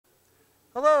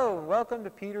Hello and welcome to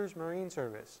Peter's Marine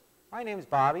Service. My name is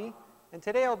Bobby and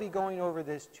today I'll be going over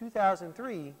this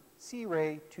 2003 Sea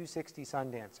Ray 260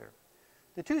 Sundancer.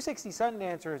 The 260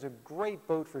 Sundancer is a great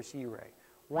boat for Sea Ray,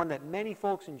 one that many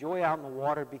folks enjoy out in the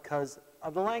water because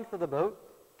of the length of the boat,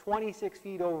 26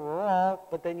 feet overall,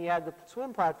 but then you add the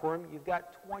swim platform, you've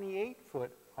got 28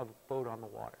 foot of boat on the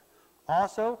water.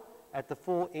 Also, at the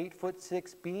full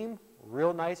 8'6" beam,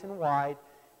 real nice and wide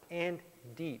and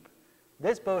deep.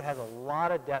 This boat has a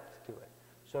lot of depth to it.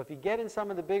 So if you get in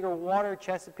some of the bigger water,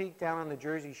 Chesapeake down on the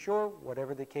Jersey Shore,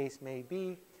 whatever the case may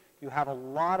be, you have a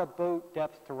lot of boat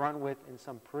depth to run with in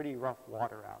some pretty rough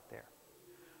water out there.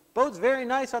 Boat's very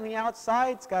nice on the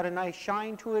outside. It's got a nice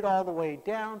shine to it all the way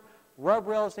down. Rub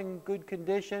rails in good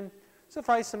condition.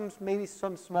 Suffice maybe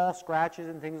some small scratches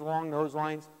and things along those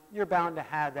lines. You're bound to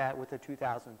have that with a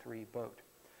 2003 boat.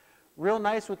 Real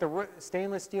nice with the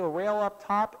stainless steel rail up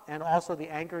top and also the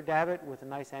anchor davit with a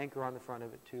nice anchor on the front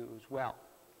of it too as well.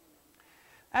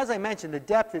 As I mentioned, the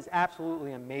depth is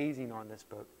absolutely amazing on this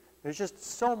boat. There's just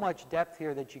so much depth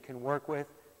here that you can work with.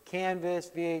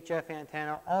 Canvas, VHF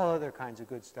antenna, all other kinds of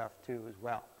good stuff too as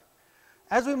well.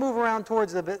 As we move around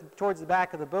towards the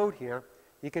back of the boat here,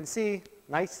 you can see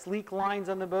nice sleek lines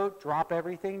on the boat, drop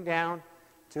everything down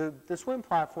to the swim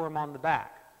platform on the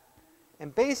back.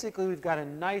 And basically we've got a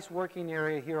nice working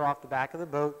area here off the back of the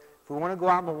boat. If we want to go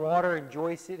out in the water,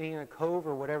 enjoy sitting in a cove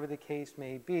or whatever the case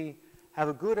may be, have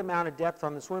a good amount of depth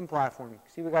on the swim platform.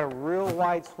 See, we've got a real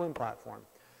wide swim platform.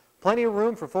 Plenty of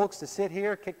room for folks to sit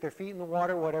here, kick their feet in the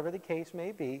water, whatever the case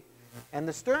may be. And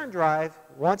the stern drive,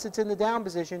 once it's in the down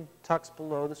position, tucks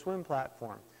below the swim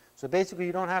platform. So basically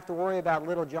you don't have to worry about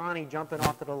little Johnny jumping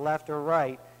off to the left or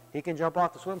right. He can jump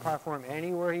off the swim platform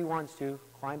anywhere he wants to,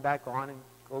 climb back on and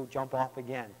go jump off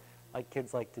again, like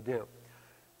kids like to do.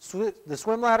 The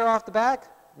swim ladder off the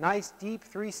back, nice deep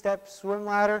 3-step swim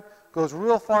ladder, goes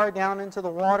real far down into the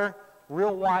water,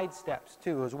 real wide steps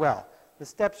too as well. The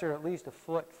steps are at least a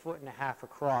foot, foot and a half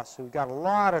across, so we've got a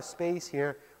lot of space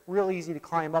here, real easy to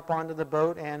climb up onto the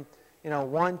boat, and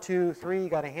 1, 2, 3, you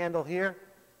got a handle here,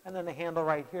 and then the handle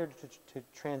right here to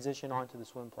transition onto the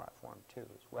swim platform too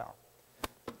as well.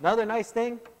 Another nice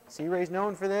thing, Sea Ray's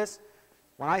known for this.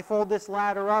 When I fold this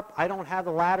ladder up, I don't have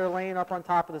the ladder laying up on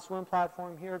top of the swim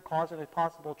platform here, causing a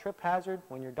possible trip hazard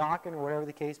when you're docking or whatever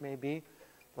the case may be.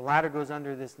 The ladder goes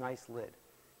under this nice lid.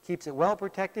 Keeps it well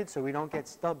protected so we don't get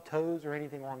stubbed toes or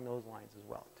anything along those lines as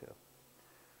well too.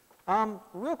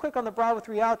 Real quick on the Bravo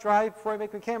 3 outdrive, before I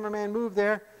make my cameraman move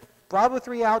there. Bravo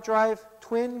 3 outdrive,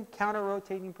 twin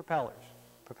counter-rotating propellers.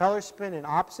 Propellers spin in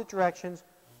opposite directions,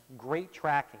 great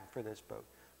tracking for this boat.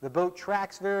 The boat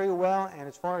tracks very well, and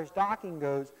as far as docking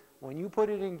goes, when you put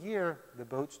it in gear, the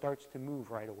boat starts to move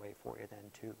right away for you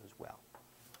then too as well.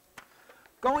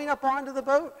 Going up onto the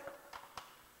boat,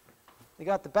 you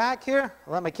got the back here.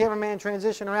 I'll let my cameraman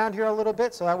transition around here a little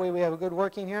bit so that way we have a good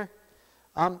working here.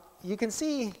 You can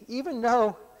see, even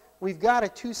though we've got a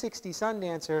 260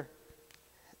 Sundancer,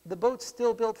 the boat's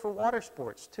still built for water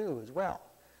sports too as well.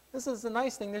 This is the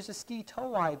nice thing, there's a ski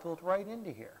tow eye built right into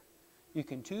here. You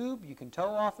can tube, you can tow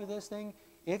off of this thing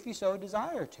if you so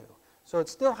desire to. So it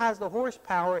still has the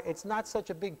horsepower. It's not such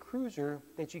a big cruiser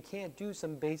that you can't do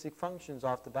some basic functions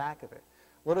off the back of it.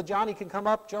 Little Johnny can come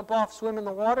up, jump off, swim in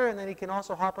the water, and then he can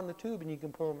also hop on the tube and you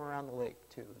can pull him around the lake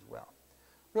too as well.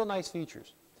 Real nice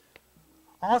features.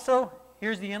 Also,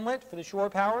 here's the inlet for the shore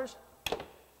powers.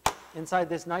 Inside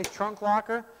this nice trunk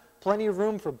locker, plenty of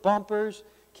room for bumpers,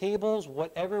 cables,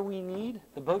 whatever we need.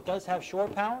 The boat does have shore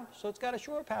power, so it's got a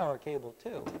shore power cable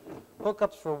too.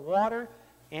 Hookups for water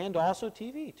and also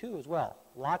TV too as well.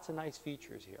 Lots of nice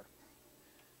features here.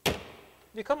 If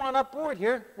you come on up board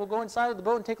here, we'll go inside of the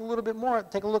boat and take a look a little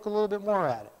bit more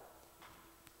at it.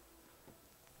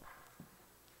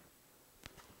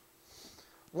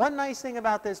 One nice thing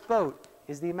about this boat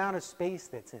is the amount of space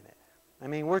that's in it. I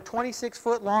mean, we're a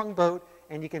 26-foot long boat,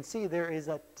 and you can see there is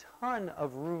a ton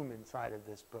of room inside of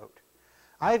this boat.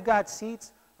 I've got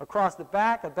seats across the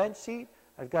back, a bench seat.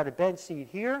 I've got a bench seat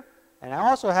here, and I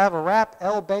also have a wrap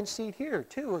L bench seat here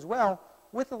too as well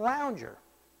with a lounger.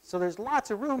 So there's lots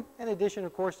of room in addition,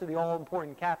 of course, to the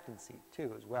all-important captain seat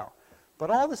too as well. But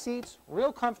all the seats,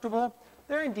 real comfortable.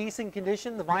 They're in decent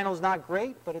condition. The vinyl's not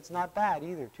great, but it's not bad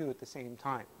either too at the same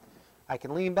time. I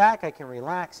can lean back, I can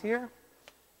relax here.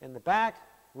 In the back,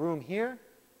 room here.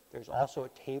 There's also a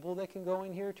table that can go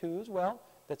in here too as well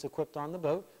that's equipped on the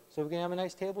boat. So we can have a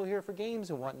nice table here for games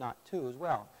and whatnot too as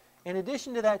well. In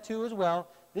addition to that too as well,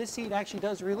 this seat actually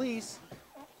does release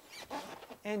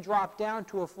and drop down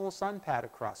to a full sun pad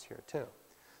across here too.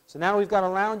 So now we've got a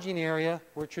lounging area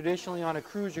where traditionally on a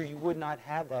cruiser you would not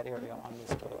have that area on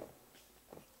this boat.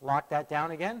 lock that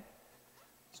down again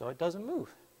so it doesn't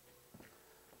move.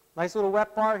 Nice little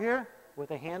wet bar here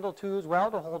with a handle too as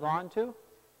well to hold on to.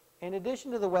 In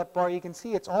addition to the wet bar, you can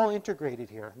see it's all integrated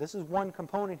here. This is one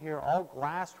component here, all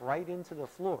glassed right into the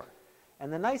floor.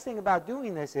 And the nice thing about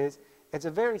doing this is it's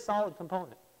a very solid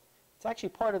component. It's actually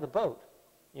part of the boat.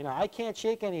 You know, I can't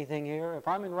shake anything here. If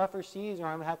I'm in rougher seas or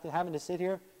I'm having to sit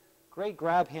here, great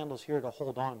grab handles here to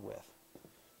hold on with.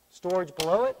 Storage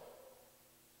below it,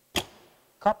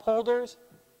 cup holders,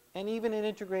 and even an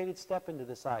integrated step into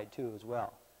the side too as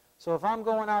well. So if I'm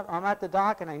going out, I'm at the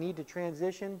dock and I need to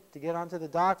transition to get onto the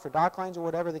dock for dock lines or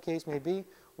whatever the case may be,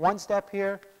 one step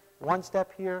here,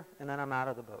 and then I'm out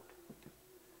of the boat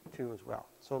too as well.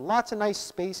 So lots of nice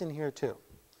space in here too.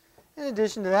 In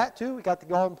addition to that too, we got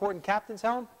the all-important captain's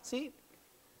helm seat.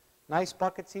 Nice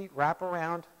bucket seat, wrap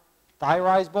around,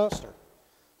 thigh-rise bolster.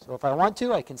 So if I want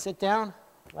to, I can sit down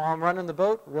while I'm running the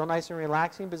boat, real nice and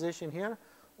relaxing position here.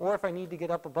 Or if I need to get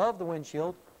up above the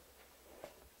windshield,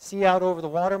 see out over the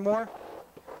water more,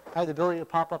 I have the ability to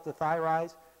pop up the thigh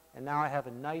rise, and now I have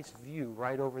a nice view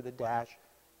right over the dash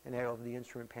and over the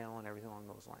instrument panel and everything along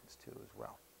those lines too as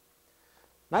well.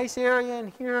 Nice area in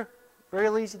here,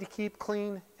 very easy to keep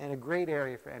clean, and a great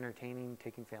area for entertaining,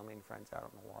 taking family and friends out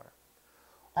on the water.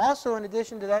 Also, in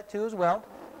addition to that too as well,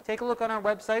 take a look on our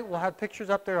website. We'll have pictures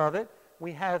up there of it.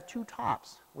 We have two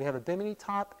tops. We have a bimini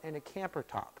top and a camper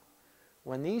top.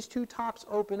 When these two tops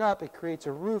open up, it creates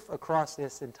a roof across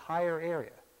this entire area.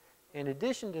 In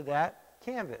addition to that,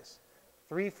 canvas.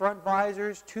 3 front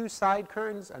visors, 2 side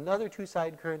curtains, another 2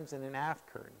 side curtains, and an aft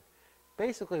curtain.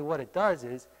 Basically what it does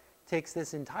is takes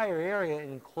this entire area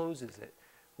and encloses it.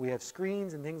 We have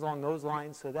screens and things along those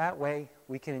lines, so that way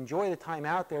we can enjoy the time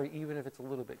out there even if it's a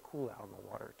little bit cool out in the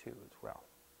water too as well.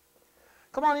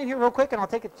 Come on in here real quick and I'll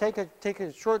take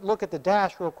a short look at the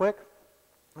dash real quick.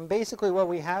 And basically what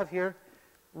we have here,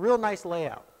 real nice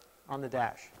layout on the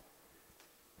dash.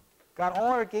 Got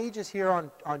all our gauges here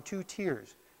on 2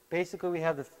 tiers. Basically we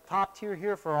have the top tier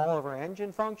here for all of our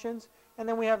engine functions, and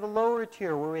then we have the lower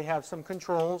tier where we have some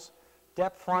controls,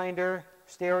 depth finder,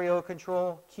 stereo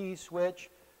control, key switch,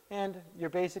 and your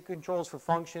basic controls for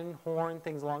function, horn,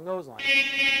 things along those lines.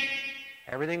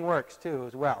 Everything works too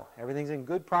as well. Everything's in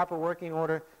good, proper working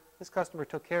order. This customer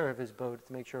took care of his boat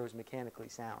to make sure it was mechanically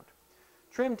sound.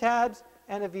 Trim tabs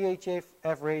and a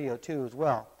VHF radio too as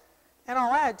well. And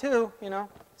I'll add too, you know,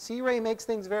 Sea Ray makes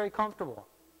things very comfortable.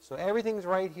 So everything's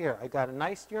right here. I got a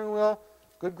nice steering wheel,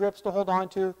 good grips to hold on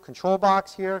to, control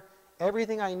box here.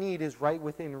 Everything I need is right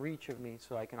within reach of me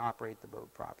so I can operate the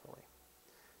boat properly.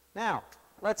 Now,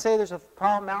 let's say there's a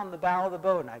problem out in the bow of the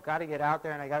boat and I've got to get out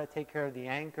there and I've got to take care of the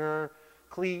anchor,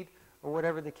 cleat, or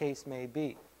whatever the case may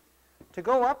be. To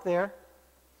go up there,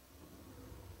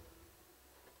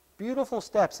 beautiful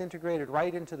steps integrated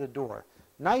right into the door.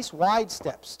 Nice wide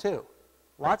steps too.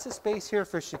 Lots of space here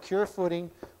for secure footing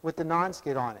with the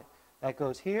non-skid on it. That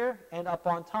goes here and up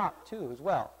on top too as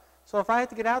well. So if I have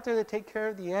to get out there to take care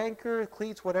of the anchor,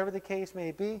 cleats, whatever the case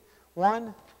may be,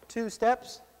 1, 2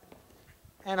 steps,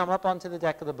 and I'm up onto the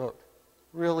deck of the boat.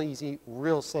 Real easy,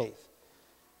 real safe.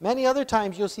 Many other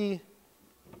times you'll see,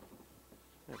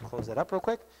 close that up real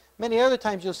quick. Many other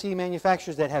times you'll see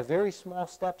manufacturers that have very small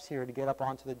steps here to get up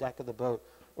onto the deck of the boat,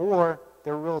 or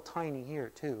they're real tiny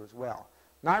here too as well.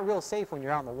 Not real safe when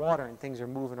you're out in the water and things are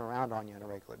moving around on you on a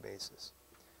regular basis.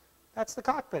 That's the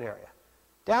cockpit area.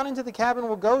 Down into the cabin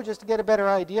we'll go just to get a better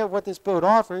idea of what this boat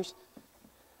offers.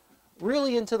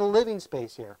 Really into the living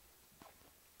space here.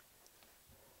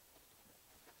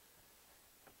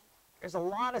 There's a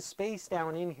lot of space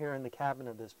down in here in the cabin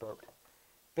of this boat.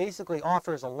 Basically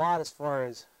offers a lot as far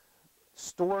as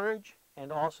storage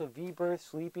and also V-berth,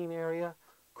 sleeping area,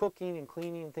 cooking and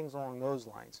cleaning and things along those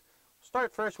lines. We'll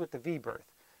start first with the V-berth.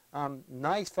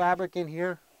 Nice fabric in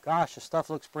here. Gosh, the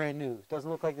stuff looks brand new. It doesn't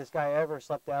look like this guy ever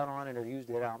slept out on it or used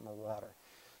it out in the water.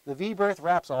 The V-berth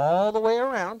wraps all the way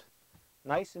around.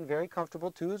 Nice and very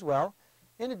comfortable too as well.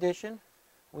 In addition,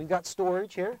 we've got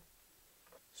storage here,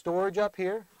 storage up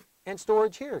here, and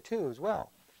storage here too as well.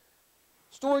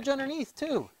 Storage underneath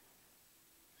too.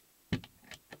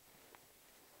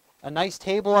 A nice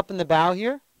table up in the bow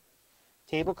here.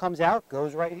 Table comes out,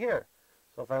 goes right here.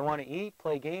 So if I want to eat,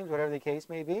 play games, whatever the case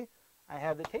may be, I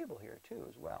have the table here too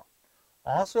as well.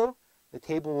 Also, the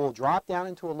table will drop down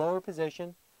into a lower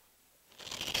position,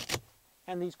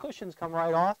 and these cushions come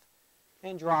right off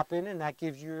and drop in, and that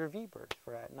gives you your V-berth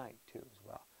for at night too as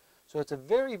well. So it's a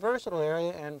very versatile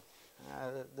area, and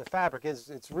the fabric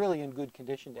it's really in good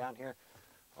condition down here.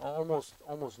 Almost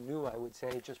new, I would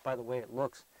say, just by the way it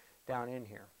looks down in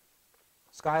here.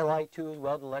 Skylight too as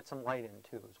well to let some light in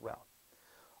too as well.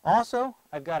 Also,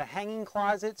 I've got a hanging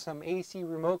closet, some AC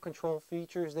remote control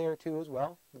features there too as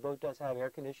well. The boat does have air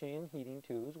conditioning and heating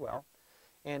too as well.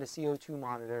 And a CO2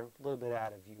 monitor, a little bit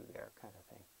out of view there kind of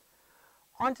thing.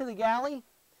 Onto the galley.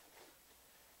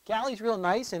 Galley's real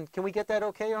nice, and can we get that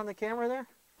okay on the camera there?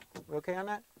 We okay on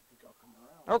that?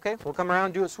 Okay, we'll come around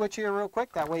and do a switch here real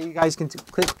quick. That way you guys can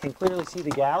clearly see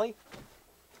the galley.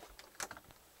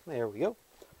 There we go.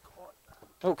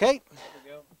 Okay.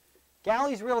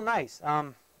 Galley's real nice.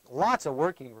 Lots of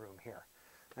working room here.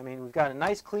 I mean, we've got a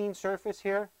nice clean surface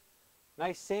here.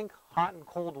 Nice sink, hot and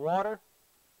cold water.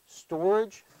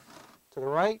 Storage to the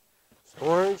right.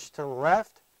 Storage to the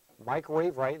left.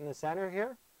 Microwave right in the center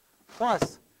here.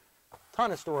 Plus, a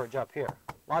ton of storage up here.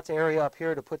 Lots of area up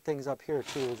here to put things up here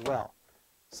too as well.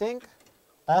 Sink.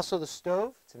 Also the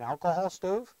stove. It's an alcohol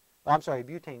stove. Oh, I'm sorry,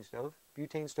 butane stove.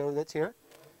 Butane stove that's here.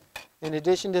 In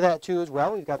addition to that too as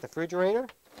well, we've got the refrigerator.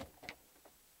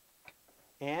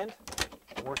 And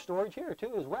more storage here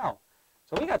too as well.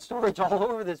 So we got storage all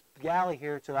over this galley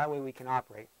here so that way we can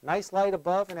operate. Nice light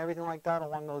above and everything like that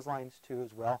along those lines too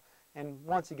as well. And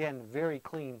once again, very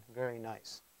clean, very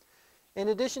nice. In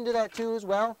addition to that too as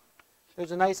well,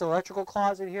 there's a nice electrical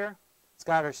closet here. It's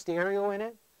got our stereo in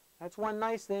it. That's one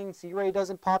nice thing. Sea Ray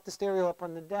doesn't pop the stereo up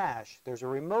on the dash. There's a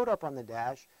remote up on the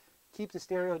dash. Keep the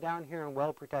stereo down here and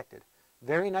well protected.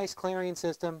 Very nice clearing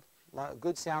system.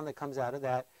 Good sound that comes out of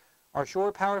that. Our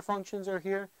shore power functions are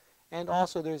here, and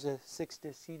also there's a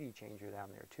 6-disc CD changer down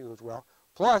there too as well,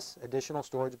 plus additional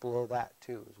storage below that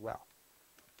too as well.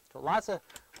 So lots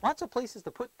of places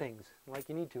to put things like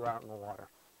you need to out in the water.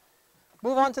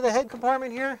 Move on to the head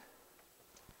compartment here.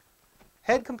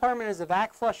 Head compartment is a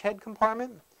vac flush head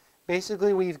compartment.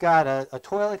 Basically, we've got a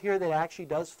toilet here that actually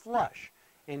does flush.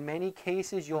 In many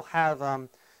cases, you'll have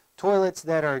toilets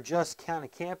that are just kind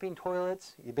of camping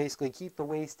toilets. You basically keep the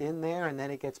waste in there and then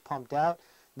it gets pumped out.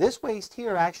 This waste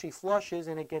here actually flushes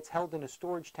and it gets held in a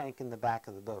storage tank in the back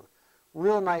of the boat.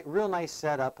 Real nice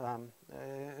setup,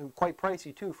 quite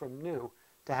pricey too from new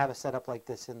to have a setup like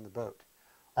this in the boat.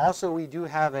 Also, we do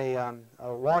have a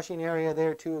washing area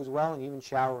there too as well, and even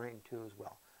showering too as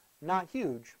well. Not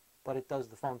huge, but it does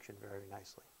the function very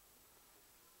nicely.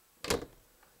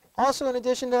 Also, in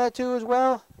addition to that too as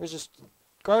well, there's a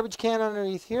garbage can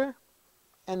underneath here,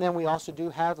 and then we also do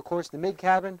have, of course, the mid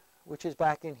cabin, which is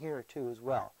back in here too as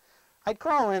well. I'd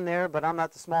crawl in there, but I'm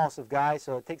not the smallest of guys,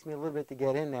 so it takes me a little bit to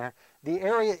get in there. The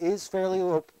area is fairly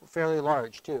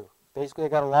large too. Basically, I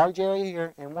got a large area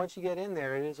here, and once you get in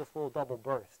there, it is a full double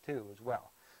berth too as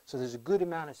well. So there's a good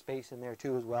amount of space in there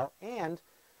too as well, and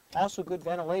also good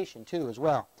ventilation too as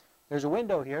well. There's a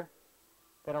window here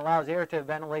that allows air to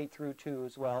ventilate through too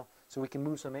as well, so we can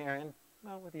move some air in.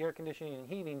 Well, with the air conditioning and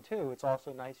heating too, it's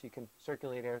also nice. You can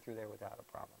circulate air through there without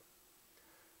a problem.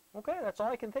 Okay, that's all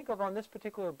I can think of on this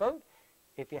particular boat.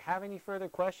 If you have any further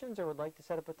questions or would like to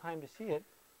set up a time to see it,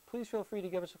 please feel free to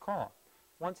give us a call.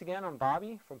 Once again, I'm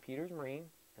Bobby from Peters Marine,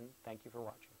 and thank you for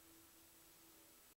watching.